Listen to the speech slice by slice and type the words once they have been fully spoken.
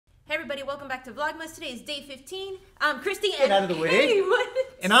everybody, welcome back to Vlogmas. Today is day 15. I'm Christy and Get out of the way. Hey, what?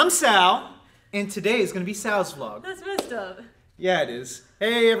 And I'm Sal, and today is going to be Sal's vlog. That's messed up. Yeah, it is.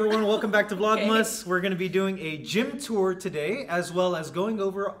 Hey everyone, welcome back to Vlogmas. Okay. We're going to be doing a gym tour today, as well as going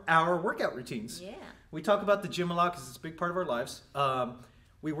over our workout routines. Yeah. We talk about the gym a lot because it's a big part of our lives.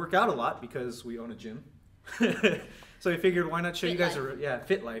 We work out a lot because we own a gym. So we figured why not show you guys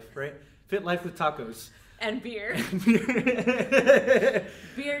fit life, right? Fit life with tacos. And beer.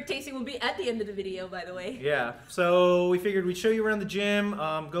 Beer tasting will be at the end of the video, by the way. Yeah, so we figured we'd show you around the gym,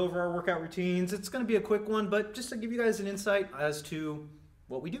 go over our workout routines. It's going to be a quick one, but just to give you guys an insight as to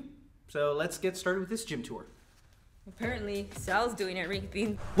what we do. So let's get started with this gym tour. Apparently, Sal's doing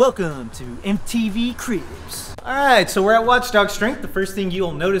everything. Welcome to MTV Cribs. All right, so we're at Watchdog Strength. The first thing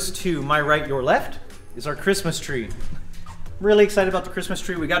you'll notice to my right, your left, is our Christmas tree. Really excited about the Christmas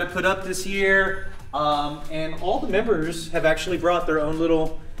tree. We got it put up this year. And all the members have actually brought their own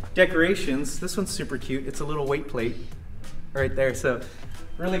little decorations. This one's super cute. It's a little weight plate right there. So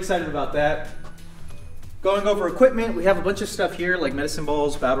really excited about that. Going over equipment, we have a bunch of stuff here like medicine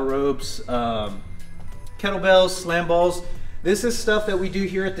balls, battle ropes, kettlebells, slam balls. This is stuff that we do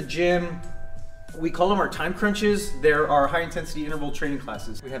here at the gym. We call them our time crunches. They're our high intensity interval training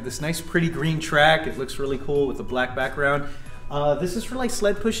classes. We have this nice pretty green track. It looks really cool with a black background. This is for like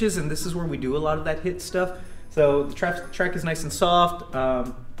sled pushes, and this is where we do a lot of that HIIT stuff. So the track is nice and soft.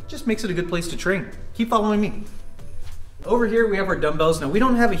 Just makes it a good place to train. Keep following me. Over here we have our dumbbells. Now we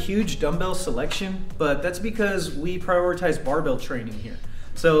don't have a huge dumbbell selection, but that's because we prioritize barbell training here.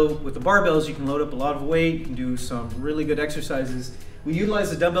 So with the barbells, you can load up a lot of weight, you can do some really good exercises. We utilize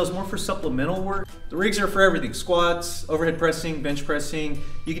the dumbbells more for supplemental work. The rigs are for everything: squats, overhead pressing, bench pressing.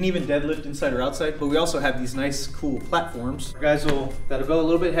 You can even deadlift inside or outside, but we also have these nice, cool platforms. Guys that'll go a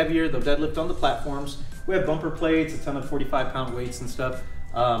little bit heavier, they'll deadlift on the platforms. We have bumper plates, a ton of 45-pound weights and stuff.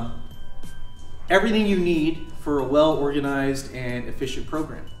 Everything you need for a well-organized and efficient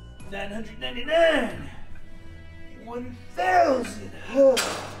program. 999, 1,000.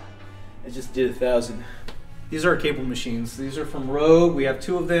 I just did 1,000. These are our cable machines. These are from Rogue. We have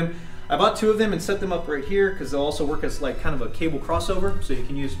two of them. I bought two of them and set them up right here because they'll also work as like kind of a cable crossover, so you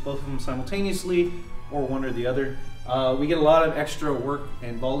can use both of them simultaneously or one or the other. We get a lot of extra work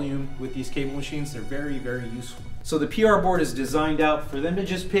and volume with these cable machines. They're very, very useful. So the PR board is designed out for them to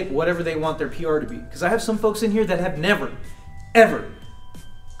just pick whatever they want their PR to be. Because I have some folks in here that have never, ever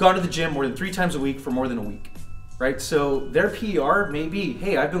gone to the gym more than 3 times a week for more than a week, right? So their PR may be,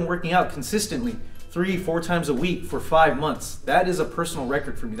 hey, I've been working out consistently 3-4 times a week for 5 months. That is a personal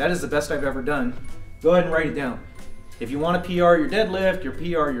record for me. That is the best I've ever done. Go ahead and write it down. If you want to PR your deadlift, your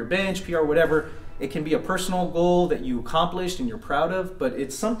PR your bench, PR whatever, it can be a personal goal that you accomplished and you're proud of, but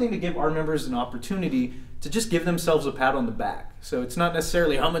it's something to give our members an opportunity to just give themselves a pat on the back. So it's not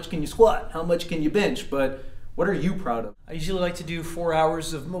necessarily how much can you squat, how much can you bench, but what are you proud of? I usually like to do 4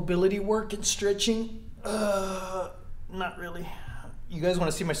 hours of mobility work and stretching. Not really. You guys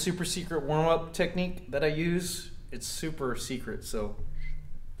want to see my super secret warm-up technique that I use? It's super secret, so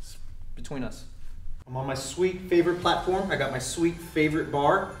it's between us. I'm on my sweet favorite platform. I got my sweet favorite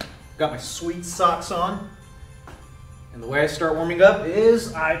bar. Got my sweet socks on. And the way I start warming up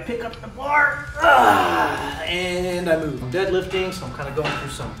is I pick up the bar and I move. I'm deadlifting, so I'm kind of going through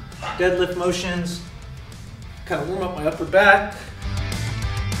some deadlift motions. Kind of warm up my upper back.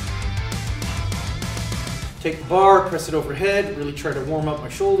 Take the bar, press it overhead, really try to warm up my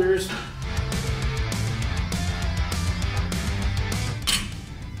shoulders.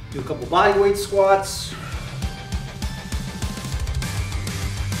 Do a couple bodyweight squats.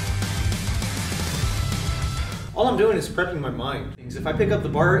 All I'm doing is prepping my mind. If I pick up the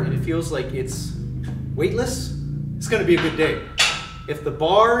bar and it feels like it's weightless, it's gonna be a good day. If the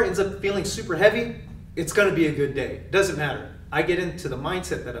bar ends up feeling super heavy, it's gonna be a good day. It doesn't matter. I get into the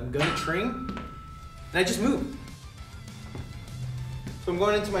mindset that I'm gonna train, and I just move. So I'm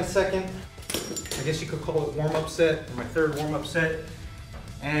going into my second, I guess you could call it warm-up set, or my third warm-up set,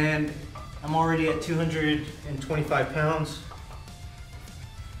 and I'm already at 225 pounds.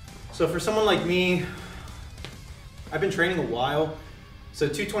 So for someone like me, I've been training a while, so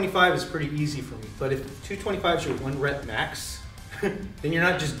 225 is pretty easy for me. But if 225 is your 1 rep max, then you're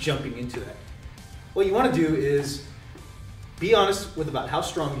not just jumping into that. What you want to do is be honest with about how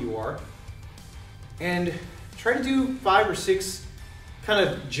strong you are, and try to do 5 or 6 kind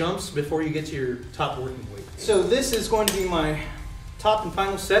of jumps before you get to your top working weight. So this is going to be my top and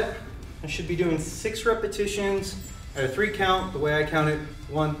final set. I should be doing 6 repetitions at a 3 count, the way I count it,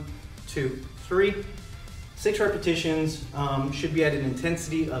 1, 2, 3. 6 repetitions, should be at an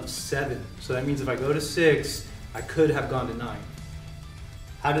intensity of 7. So that means if I go to 6, I could have gone to 9.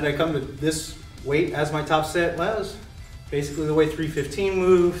 How did I come to this weight as my top set? Well, it was basically the way 315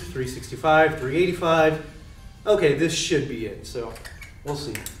 moved, 365, 385. Okay, this should be it, so we'll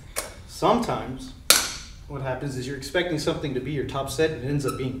see. Sometimes what happens is you're expecting something to be your top set and it ends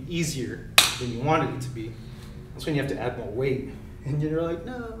up being easier than you wanted it to be. That's when you have to add more weight. And you're like,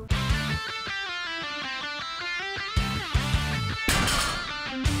 no.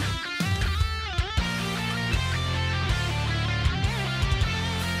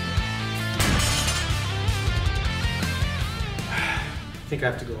 I think I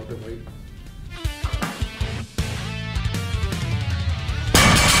have to go up in weight.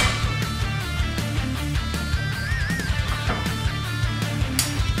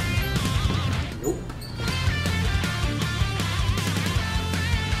 Nope.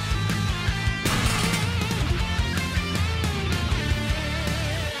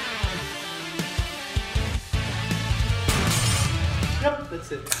 Yep,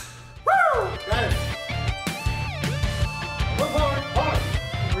 that's it. Woo! Got it.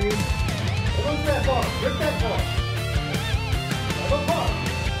 Look that bar, rip that bar. Look hard.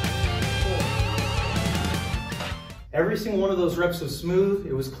 Every single one of those reps was smooth,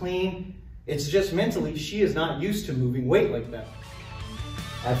 it was clean. It's just mentally, she is not used to moving weight like that.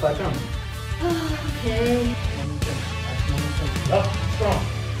 Add 5 pounds. Okay. Up, strong.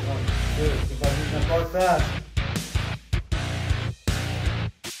 Good. If I move that bar fast.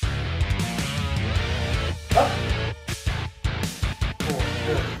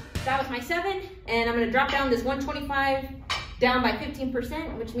 That was my 7, and I'm gonna drop down this 125 down by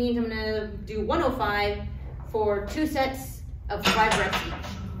 15%, which means I'm gonna do 105 for 2 sets of 5 reps each.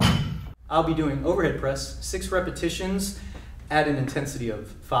 I'll be doing overhead press, 6 repetitions at an intensity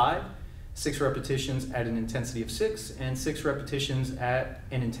of 5, 6 repetitions at an intensity of 6, and 6 repetitions at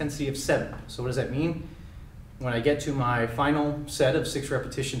an intensity of 7. So what does that mean? When I get to my final set of 6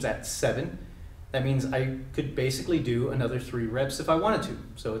 repetitions at 7, that means I could basically do another 3 reps if I wanted to.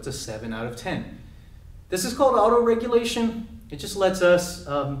 So it's a 7 out of 10. This is called auto-regulation. It just lets us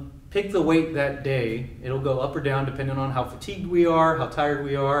pick the weight that day. It'll go up or down depending on how fatigued we are, how tired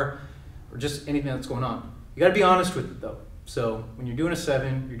we are, or just anything that's going on. You gotta be honest with it though. So when you're doing a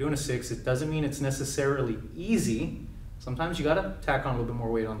 7, you're doing a 6, it doesn't mean it's necessarily easy. Sometimes you gotta tack on a little bit more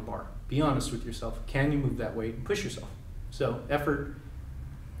weight on the bar. Be honest with yourself. Can you move that weight and push yourself? So effort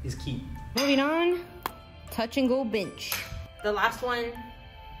is key. Moving on, touch and go bench. The last one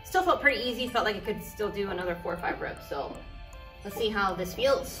still felt pretty easy. Felt like it could still do another 4 or 5 reps. So let's see how this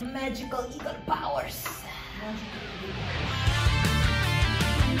feels. Magical eagle powers.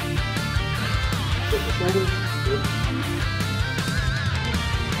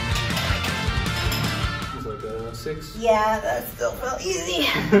 It's like a 6. Yeah, that still felt easy.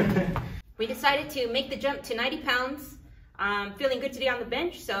 We decided to make the jump to 90 pounds. Feeling good today on the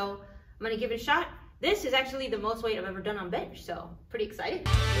bench, so I'm gonna give it a shot. This is actually the most weight I've ever done on bench, so pretty excited.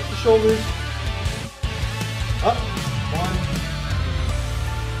 Lift the shoulders. Up. 1.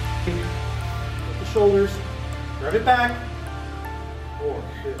 Lift the shoulders. Grab it back. 4.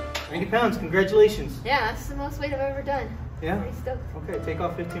 Good. 90 pounds. Congratulations. Yeah, that's the most weight I've ever done. Yeah? Pretty stoked. Okay, take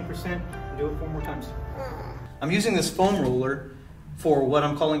off 15% and do it 4 more times. I'm using this foam roller for what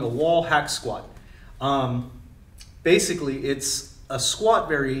I'm calling a wall hack squat. Basically, it's a squat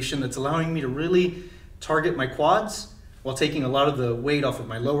variation that's allowing me to really target my quads while taking a lot of the weight off of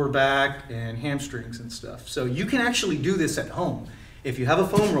my lower back and hamstrings and stuff. So you can actually do this at home. If you have a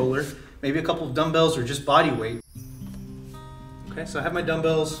foam roller, maybe a couple of dumbbells or just body weight. Okay, so I have my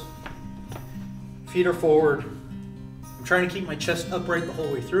dumbbells, feet are forward. I'm trying to keep my chest upright the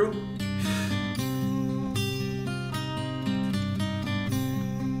whole way through.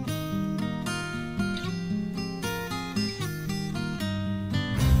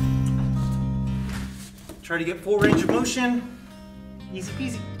 Try to get full range of motion. Easy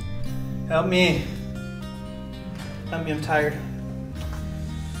peasy. Help me. Help me, I'm tired.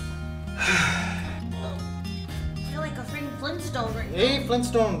 I feel like a freaking Flintstone right now. Hey,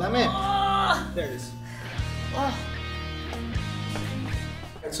 Flintstone, dame. Oh! There it is. Oh.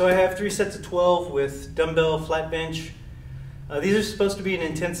 So I have 3 sets of 12 with dumbbell flat bench. These are supposed to be an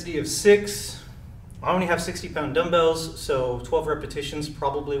intensity of 6. I only have 60-pound dumbbells, so 12 repetitions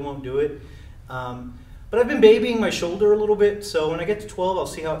probably won't do it. But I've been babying my shoulder a little bit, so when I get to 12, I'll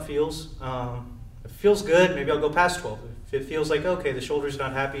see how it feels. If it feels good, maybe I'll go past 12. If it feels like, okay, the shoulder's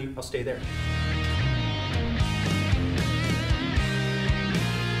not happy, I'll stay there.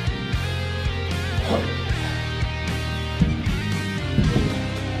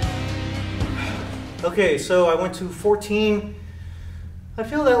 Okay, so I went to 14. I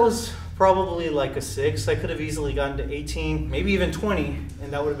feel that was probably like a 6. I could have easily gotten to 18, maybe even 20,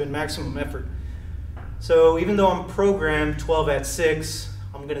 and that would have been maximum effort. So even though I'm programmed 12 at 6,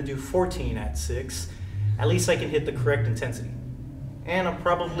 I'm gonna do 14 at 6. At least I can hit the correct intensity. And I'm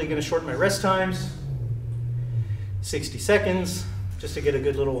probably gonna shorten my rest times, 60 seconds, just to get a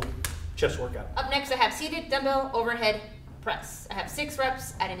good little chest workout. Up next, I have seated dumbbell overhead press. I have 6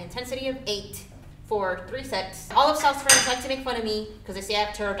 reps at an intensity of 8 for 3 sets. All of Sal's friends like to make fun of me because they say I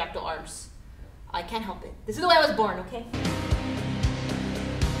have pterodactyl arms. I can't help it. This is the way I was born, okay?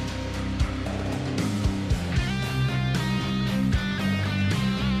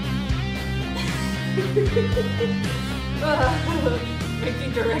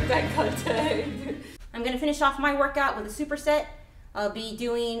 Making direct eye contact. I'm gonna finish off my workout with a superset. I'll be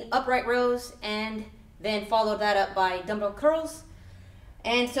doing upright rows and then follow that up by dumbbell curls.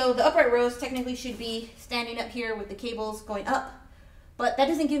 And so the upright rows technically should be standing up here with the cables going up, but that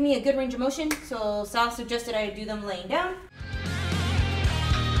doesn't give me a good range of motion, so Sal suggested I do them laying down.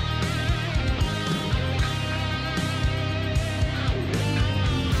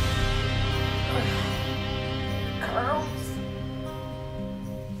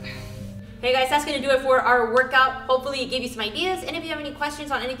 Hey guys, that's gonna do it for our workout. Hopefully it gave you some ideas, and if you have any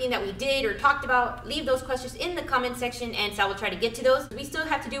questions on anything that we did or talked about, leave those questions in the comment section and Sal will try to get to those. We still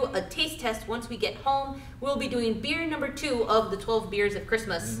have to do a taste test once we get home. We'll be doing beer number 2 of the 12 beers of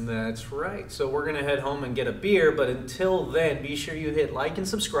Christmas. That's right. So we're gonna head home and get a beer, but until then, be sure you hit like and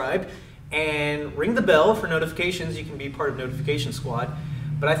subscribe and ring the bell for notifications. You can be part of Notification Squad.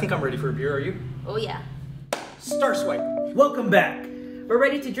 But I think I'm ready for a beer, are you? Oh yeah. Star Swipe, welcome back. We're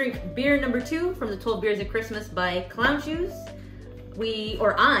ready to drink beer number 2 from the 12 Beers of Christmas by Clown Shoes.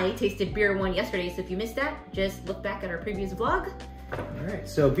 I tasted beer 1 yesterday, so if you missed that, just look back at our previous vlog. All right,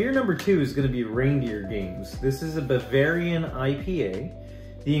 so beer number 2 is gonna be Reindeer Games. This is a Bavarian IPA.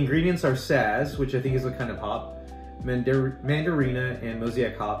 The ingredients are Saz, which I think is a kind of hop, Mandarina and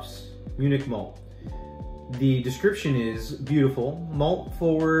Mosaic hops, Munich malt. The description is beautiful, malt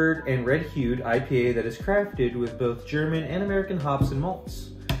forward and red hued IPA that is crafted with both German and American hops and malts.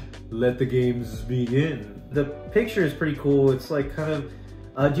 Let the games begin. The picture is pretty cool. It's like kind of,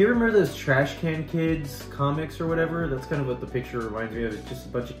 do you remember those Trash Can Kids comics or whatever? That's kind of what the picture reminds me of. It's just a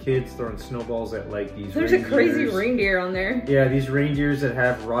bunch of kids throwing snowballs at like these There's reindeers. A crazy reindeer on there. Yeah, these reindeers that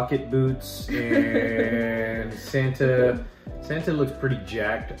have rocket boots and Santa looks pretty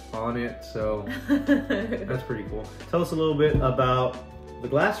jacked on it, so that's pretty cool. Tell us a little bit about the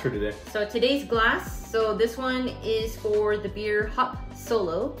glass for today. So today's glass, so this one is for the beer Hop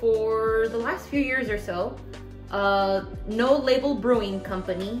Solo. For the last few years or so, No Label Brewing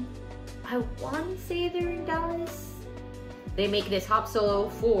Company, I want to say they're in Dallas. They make this Hop Solo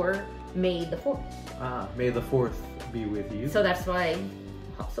for May the 4th. Ah, May the 4th be with you. So that's why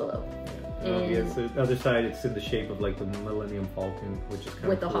Hop Solo. And yes, the other side, it's in the shape of like the Millennium Falcon, which is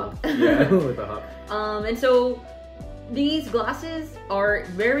kind of cool. Hop. Yeah, with the hop. And so these glasses are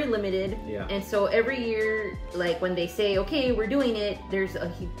very limited. Yeah. And so every year, like when they say, okay, we're doing it, there's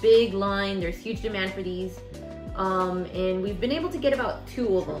a big line, there's huge demand for these. And we've been able to get about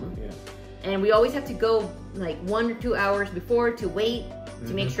 2 of them. Yeah. And we always have to go like 1 or 2 hours before to wait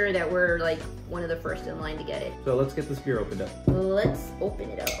to make sure that we're like one of the first in line to get it. So let's get this beer opened up. Let's open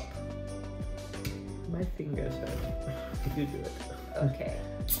it up. My fingers hurt. You do it. Okay.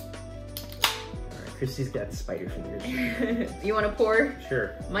 Alright, Christy's got spider fingers. You want to pour?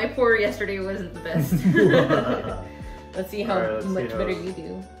 Sure. My pour yesterday wasn't the best. Let's see how much better you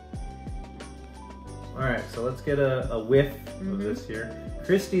do. Alright, so let's get a whiff of this here.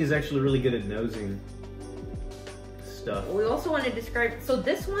 Christy is actually really good at nosing stuff. We also want to describe, so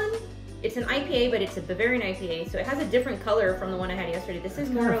this one, it's an IPA, but it's a Bavarian IPA, so it has a different color from the one I had yesterday. This is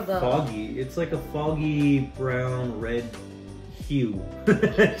more of a foggy. It's like a foggy brown red hue.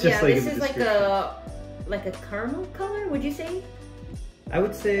 Just yeah, like this is like a caramel color. Would you say? I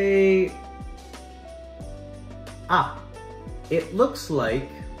would say. It looks like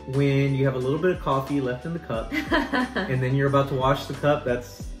when you have a little bit of coffee left in the cup, and then you're about to wash the cup.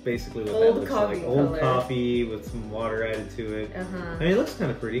 That's basically what that looks like. Old coffee with some water added to it. I mean, it looks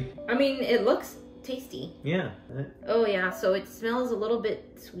kind of pretty. I mean, it looks tasty. Yeah. Oh yeah, so it smells a little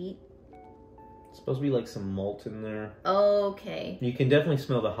bit sweet. It's supposed to be like some malt in there. Okay. You can definitely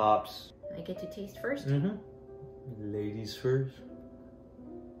smell the hops. I get to taste first? Ladies first.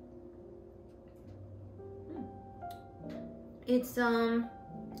 It's,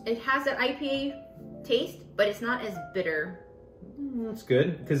 it has that IPA taste, but it's not as bitter. That's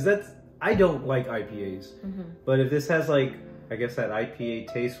good, because I don't like IPAs. But if this has like I guess that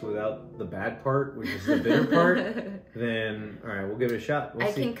IPA taste without the bad part, which is the bitter part, then all right, we'll give it a shot.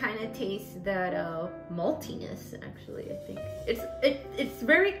 We'll see. can kind of taste that maltiness. Actually, I think it's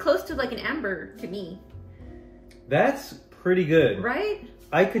very close to like an amber to me. That's pretty good, right?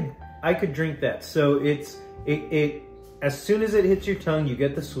 I could drink that. So it as soon as it hits your tongue, you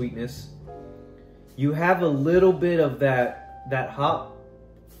get the sweetness. You have a little bit of that hop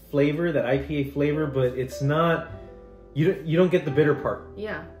flavor, that IPA flavor, but it's not. You don't get the bitter part.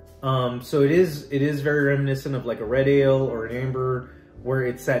 Yeah. So it is very reminiscent of like a red ale or an amber, where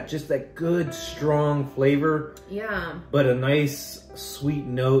it's that good strong flavor. Yeah. But a nice sweet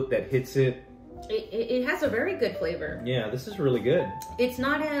note that hits it. It has a very good flavor. Yeah, this is really good. It's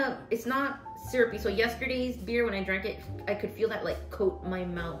not syrupy. So yesterday's beer, when I drank it, I could feel that like coat my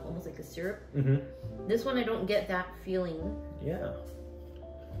mouth, almost like a syrup. Mm-hmm. This one, I don't get that feeling. Yeah.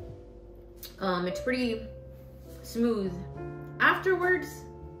 It's pretty smooth. Afterwards,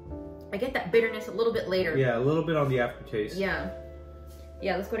 I get that bitterness a little bit later. Yeah, a little bit on the aftertaste. Yeah.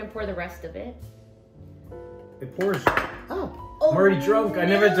 Yeah, let's go ahead and pour the rest of it. It pours. Oh. I'm already drunk. I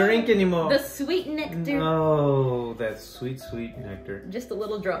never drink anymore. The sweet nectar. Oh, that sweet nectar. Just a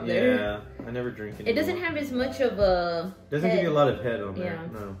little drop there. Yeah, I never drink anymore. It doesn't have as much of a Doesn't give you a lot of head on there.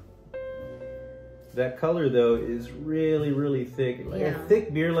 Yeah. No. That color though is really, really thick. Like a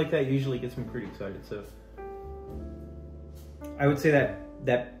thick beer like that usually gets me pretty excited. So I would say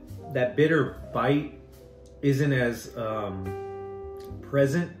that bitter bite isn't as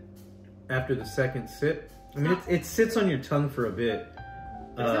present after the second sip. I mean, it sits on your tongue for a bit.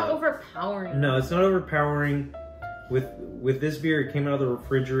 It's not overpowering. No, it's not overpowering. With this beer, it came out of the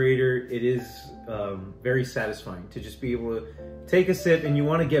refrigerator. It is very satisfying to just be able to take a sip, and you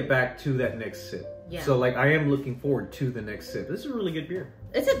want to get back to that next sip. Yeah. So like, I am looking forward to the next sip. This is a really good beer.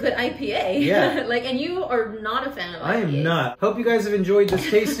 It's a good IPA. Yeah. Like, and you are not a fan of IPAs. I am not. Hope you guys have enjoyed this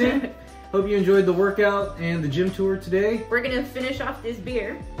tasting. Hope you enjoyed the workout and the gym tour today. We're gonna finish off this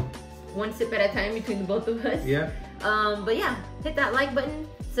beer, one sip at a time between the both of us. Yeah. But yeah, hit that like button,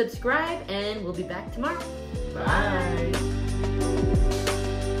 subscribe, and we'll be back tomorrow. Bye.